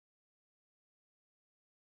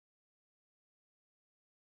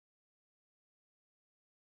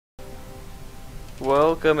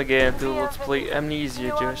Welcome again to Let's Play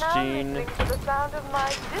Amnesia, Justine.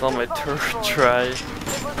 It's on my third try.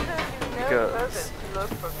 Because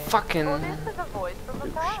fucking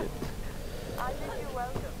shit.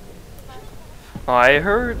 Oh, I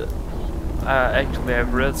heard, actually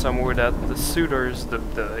I've read somewhere that the suitors, the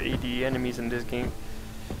AD enemies in this game,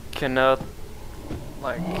 cannot,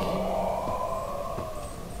 like,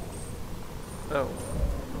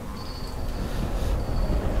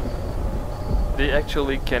 they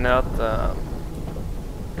actually cannot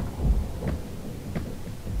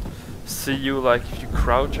see you, like, if you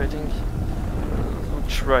crouch, I think. I'll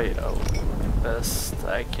try it out best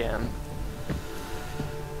I can.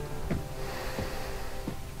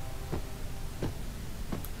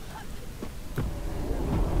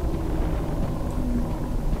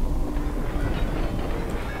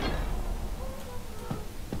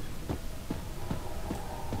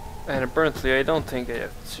 And apparently I don't think I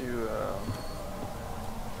have to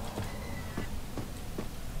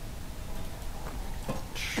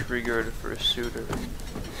trigger the first shooter.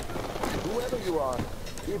 Whoever you are,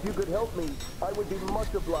 if you could help me, I would be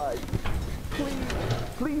much obliged.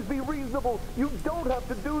 Please be reasonable. You don't have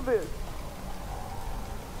to do this.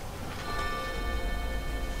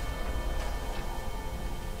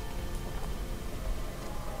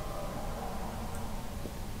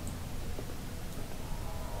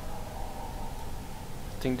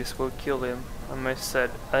 I think this will kill him. I'm a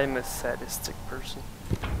sadistic person.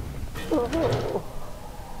 Oh.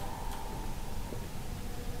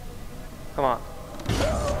 Come on.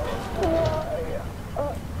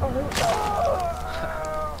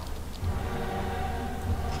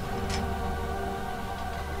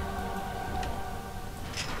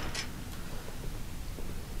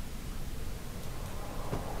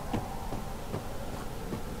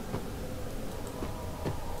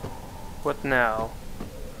 What now?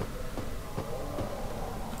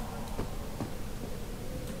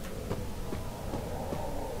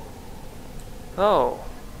 Oh,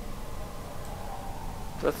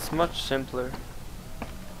 that's much simpler.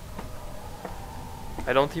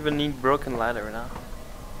 I don't even need broken ladder now.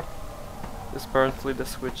 This apparently the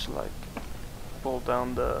switch, like, pull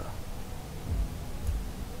down the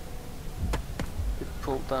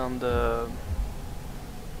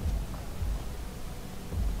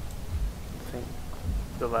thing,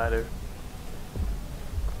 the ladder.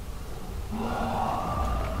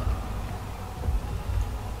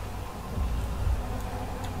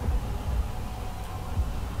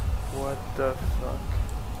 What the fuck?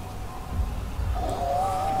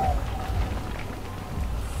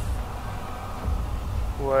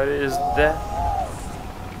 What is that?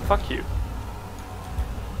 Fuck you.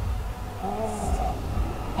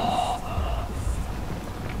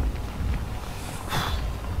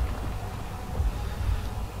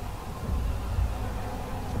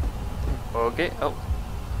 Okay, oh.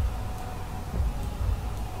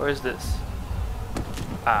 Where is this?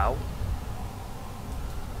 Ow.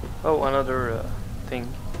 Oh, another thing.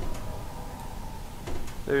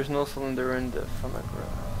 There's no cylinder in the phonograph.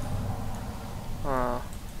 Ah,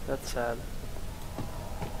 that's sad.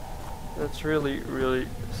 That's really, really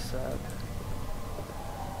sad.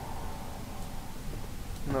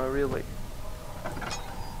 No, really.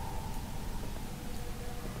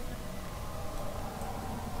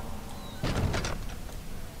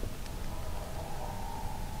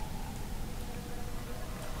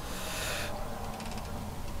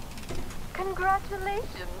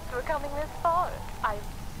 Congratulations for coming this far. I'm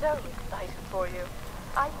so excited for you.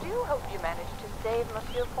 I do hope you managed to save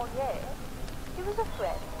Monsieur Fournier. He was a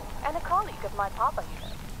friend and a colleague of my papa, you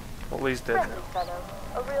know. Well, he's dead Friendly now. fellow,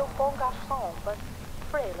 a real bon garçon, but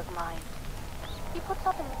frail of mind. He puts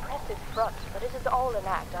up an impressive front, but it is all an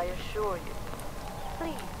act, I assure you.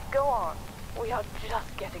 Please, go on. We are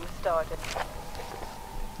just getting started.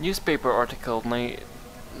 Newspaper article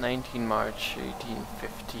 19 March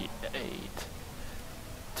 1858.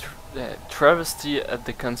 Travesty at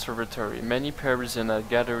the conservatory. Many Parisians had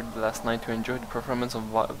gathered last night to enjoy the performance of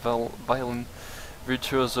violin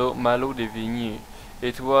virtuoso Malo de Vigny.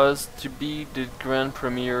 It was to be the grand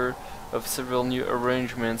premiere of several new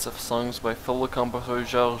arrangements of songs by fellow composer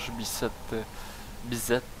Georges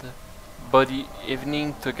Bizet, but the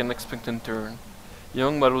evening took an unexpected turn.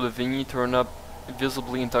 Young Malo de Vigny turned up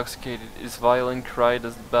visibly intoxicated. His violin cried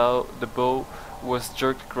as the bow was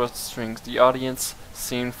jerked across the strings. The audience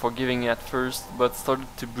seemed forgiving at first, but started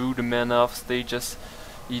to boo the man off stage as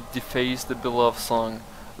he defaced the beloved song,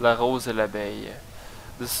 La Rose et l'Abeille.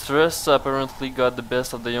 The stress apparently got the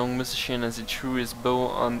best of the young musician as he threw his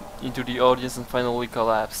bow into the audience and finally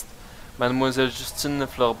collapsed. Mademoiselle Justine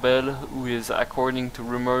Florbel, who is, according to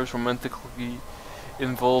rumors, romantically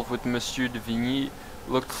involved with Monsieur de Vigny,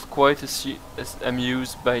 looked quite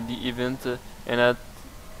amused by the event and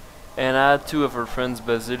had two of her friends,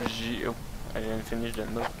 I didn't finish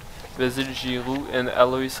that note. Basile Giroux and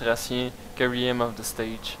Alois Racien carry him off the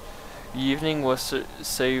stage. The evening was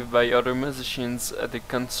saved by other musicians at the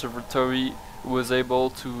conservatory who was able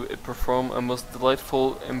to perform a most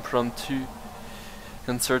delightful impromptu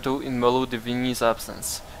concerto in Molo de Vigny's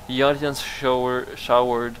absence. The audience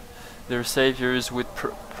showered their saviors with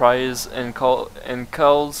praise and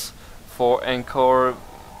calls for encore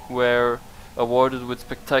were awarded with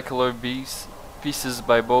spectacular pieces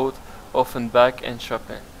by both Offenbach and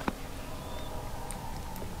Chopin.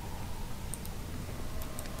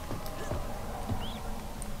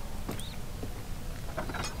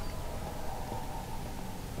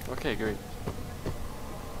 Okay, great.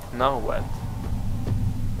 Now what?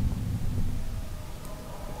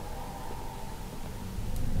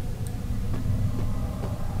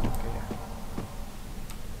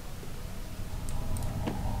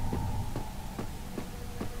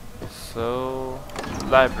 So,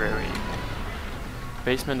 library.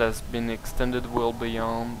 Basement has been extended well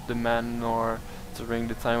beyond the manor. During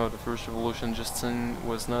the time of the First Revolution, Justine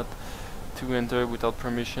was not to enter without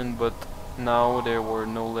permission, but now there were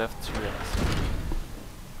no left to ask.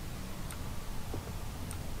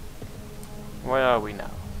 Where are we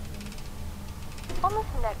now? On this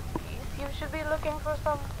next piece, you should be looking for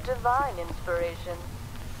some divine inspiration.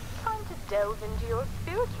 Time to delve into your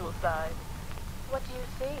spiritual side. What do you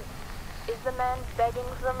see? Is the man begging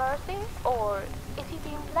for mercy, or is he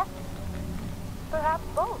being blessed? Perhaps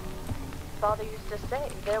both. Father used to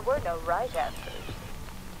say there were no right answers.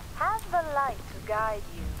 Have the light guide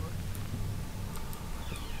you.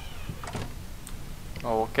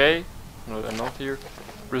 Okay, a note here.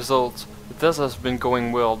 Results. The test has been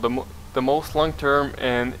going well. The most long-term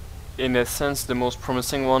and, in a sense, the most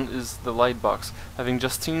promising one is the light box. Having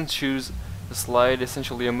Justine choose a slide,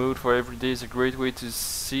 essentially a mood for every day, is a great way to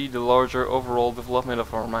see the larger overall development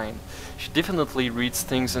of our mind. She definitely reads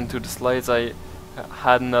things into the slides I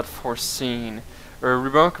had not foreseen. Her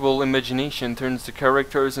remarkable imagination turns the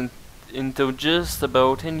characters into just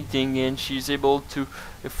about anything, and she's able to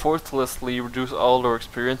effortlessly reduce all her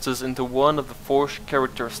experiences into one of the 4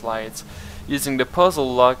 character slides. Using the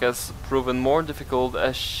puzzle lock has proven more difficult,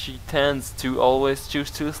 as she tends to always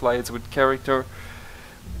choose 2 slides with characters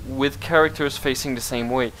facing the same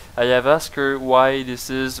way. I have asked her why this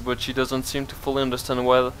is, but she doesn't seem to fully understand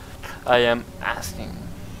what I am asking.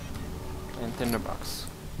 And tinderbox.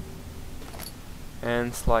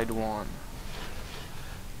 And slide 1.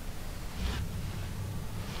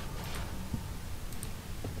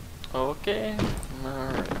 Okay.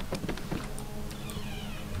 Alright.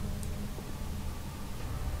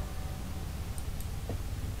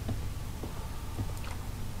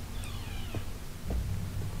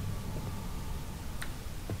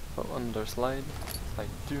 Under slide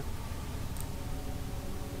 2.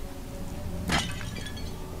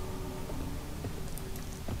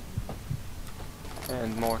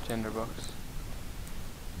 And more tinderbox.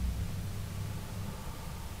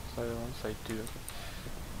 Slide 1, slide 2. Okay.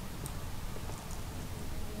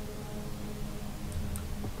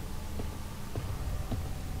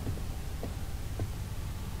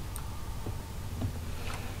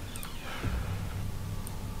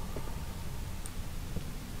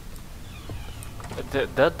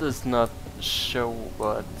 That does not show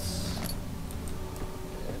what.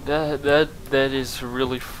 That is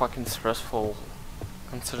really fucking stressful,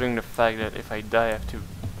 considering the fact that if I die I have to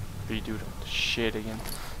redo the shit again.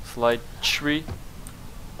 Slide 3.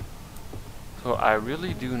 So I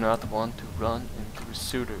really do not want to run into a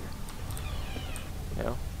suitor. You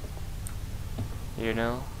know? You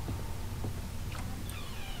know?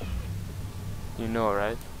 You know,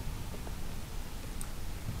 right?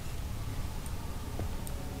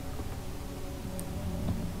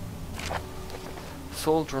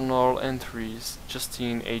 Soul journal entries,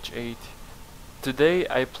 Justine, age 8. Today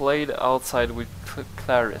I played outside with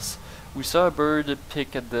Clarice. We saw a bird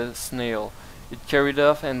pick at the snail. It carried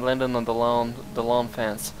off and landed on the lawn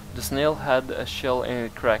fence. The snail had a shell and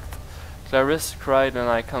it cracked. Clarice cried and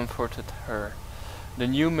I comforted her. The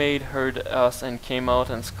new maid heard us and came out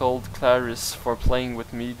and scolded Clarice for playing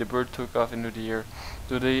with me. The bird took off into the air.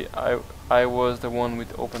 Today I was the one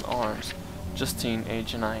with open arms. Justine,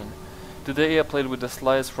 age 9. Today I played with the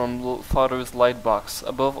slides from Father's light box.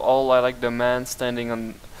 Above all, I like the man standing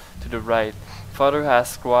on to the right. Father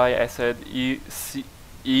asked why. I said he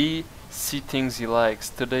see things he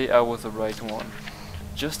likes. Today I was the right one.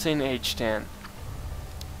 Justine, age 10.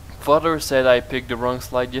 Father said I picked the wrong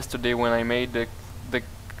slide yesterday when I made the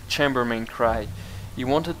chambermaid cry. He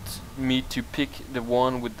wanted me to pick the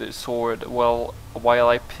one with the sword, while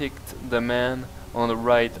I picked the man on the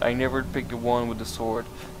right. I never picked the one with the sword.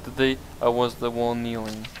 Today I was the one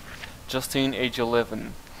kneeling. Justine, age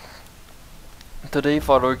 11. Today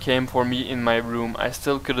father came for me in my room. I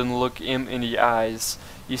still couldn't look him in the eyes.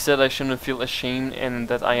 He said I shouldn't feel ashamed and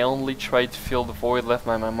that I only tried to fill the void left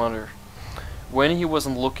by my mother. When he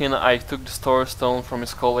wasn't looking, I took the star stone from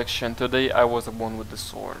his collection. Today I was the one with the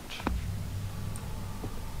sword.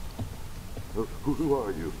 Who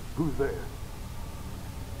are you? Who's there?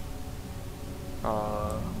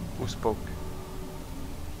 Who spoke?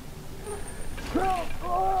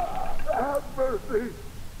 Have mercy!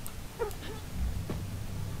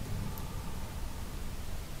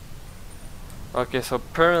 Okay, so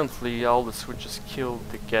apparently all the switches killed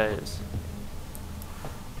the guys.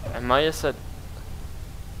 And Maya said...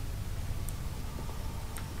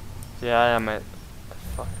 Yeah, I am a...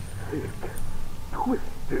 Fuck. Sick,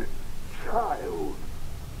 twisted child.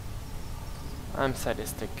 I'm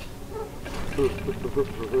sadistic.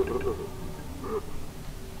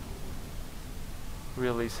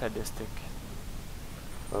 Really sadistic.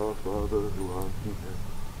 Our Father who art in heaven,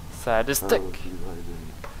 Sadistic! hallowed be thy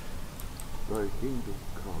name. Thy kingdom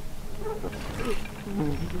come.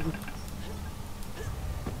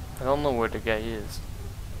 I don't know where the guy is.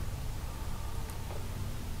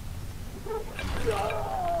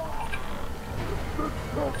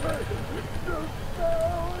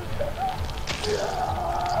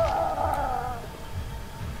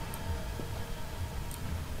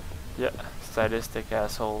 Yeah, sadistic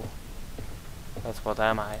asshole. That's what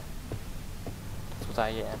am I. That's what I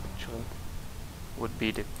am, actually. Would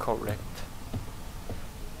be the correct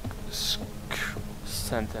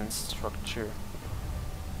sentence structure.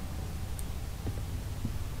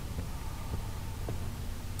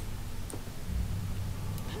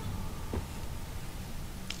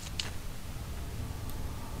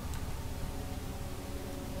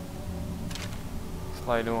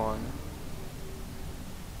 Slide 1.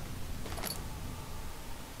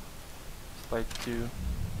 Slide 2.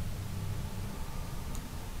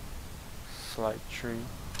 Slide 3.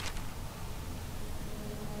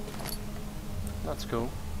 That's cool.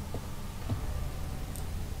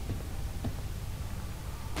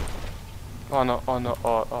 Oh no, oh no,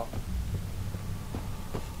 oh.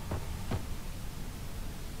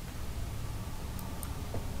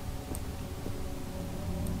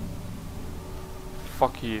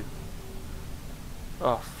 Fuck you.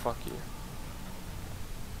 Oh, fuck you.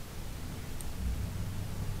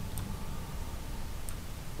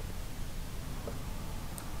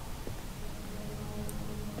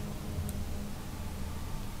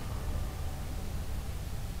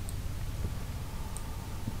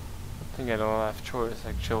 I think I don't have choice,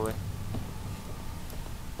 actually.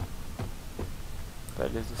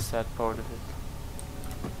 That is the sad part of it.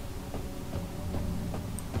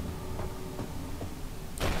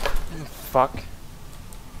 Fuck.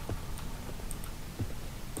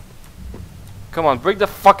 Come on, break the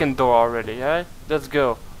fucking door already, alright? Let's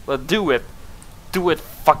go. Let's do it. Do it,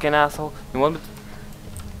 fucking asshole. You want me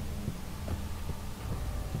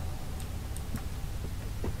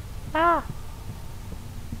to... Ah!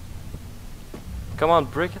 Come on,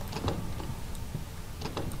 break it.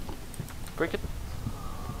 Break it.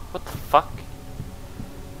 What the fuck?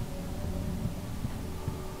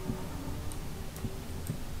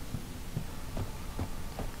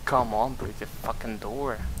 Come on, break the fucking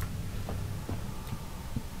door.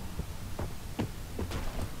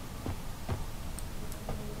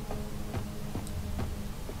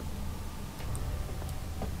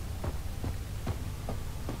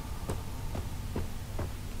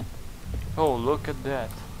 Oh, look at that.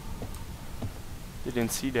 Didn't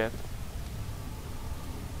see that.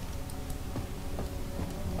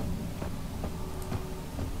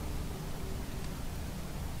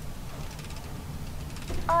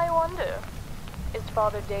 I wonder, is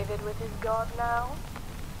Father David with his God now?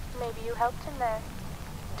 Maybe you helped him there.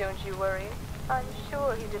 Don't you worry. I'm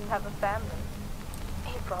sure he didn't have a family.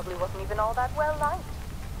 He probably wasn't even all that well liked.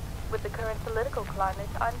 With the current political climate,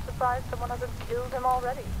 I'm surprised someone hasn't killed him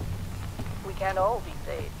already. We can't all be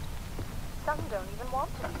saved. Some don't even want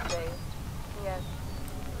to be saved. Yes,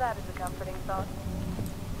 that is a comforting thought.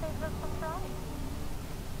 Saves us from trying.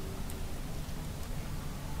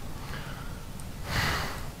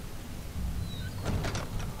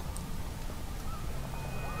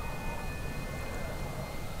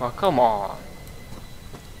 Oh, come on.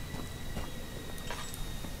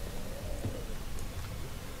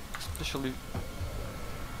 Especially...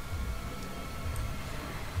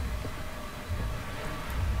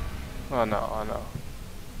 Oh no, oh no.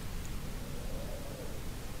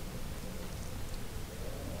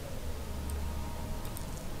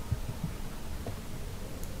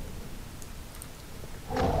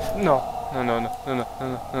 No. No, no, no, no, no,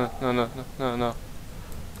 no, no, no, no, no, no.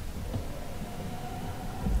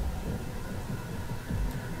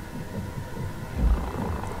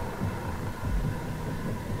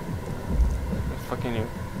 Fucking you.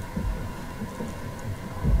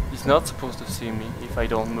 He's not supposed to see me if I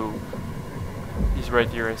don't move. He's right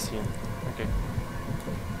here, I see him. Okay.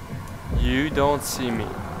 You don't see me.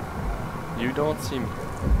 You don't see me.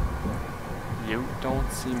 You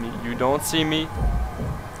don't see me. You don't see me.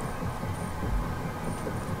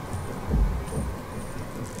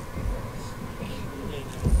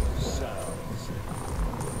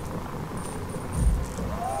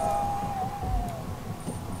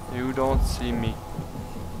 You don't see me.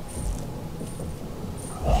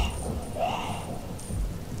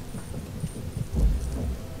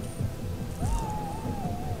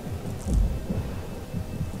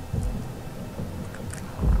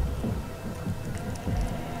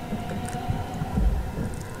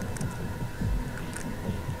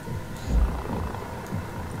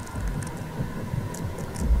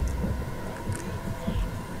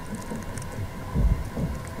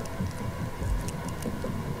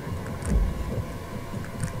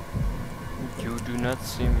 You do not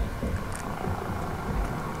see me.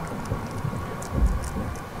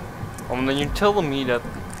 Then you're telling me that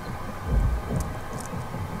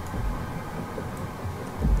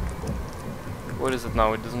what is it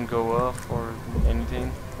now? It doesn't go off or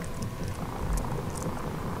anything?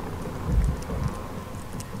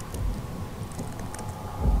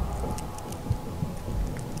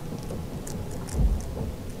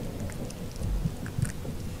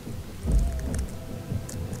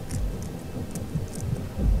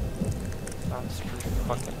 That's pretty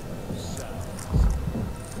fucking.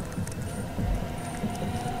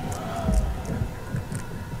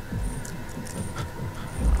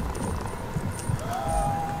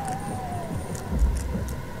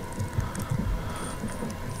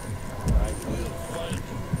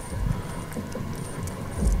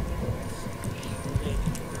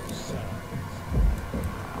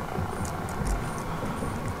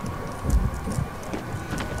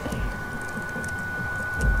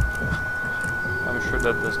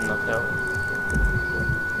 That does not help.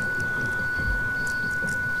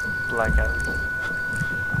 Blackout.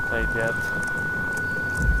 Like that.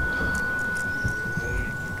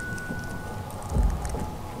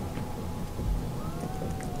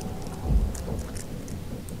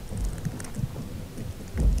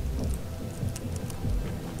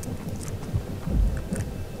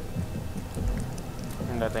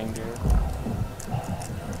 Nothing there.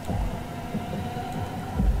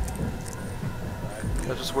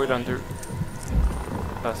 I'll just wait until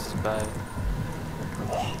passes by.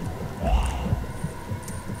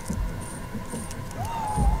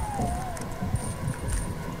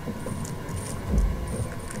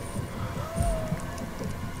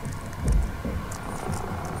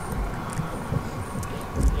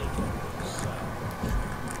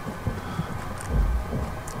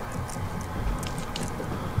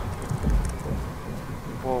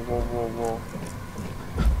 Whoa, whoa, whoa, whoa.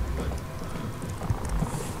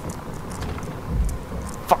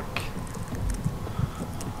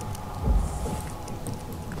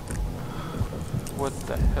 What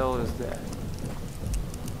the hell is that?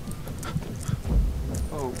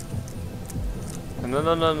 Oh. No,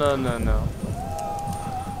 no, no, no, no, no.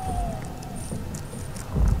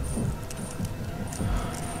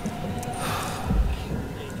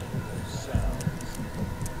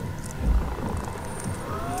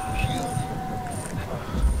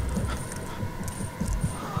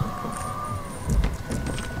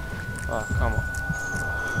 Oh, come on.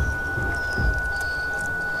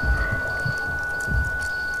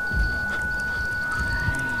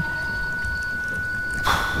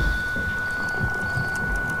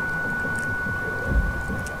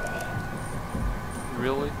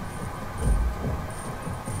 Really?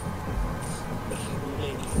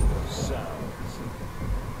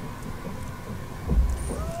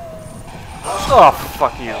 Oh,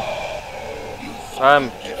 fuck you.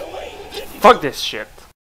 Fuck this shit.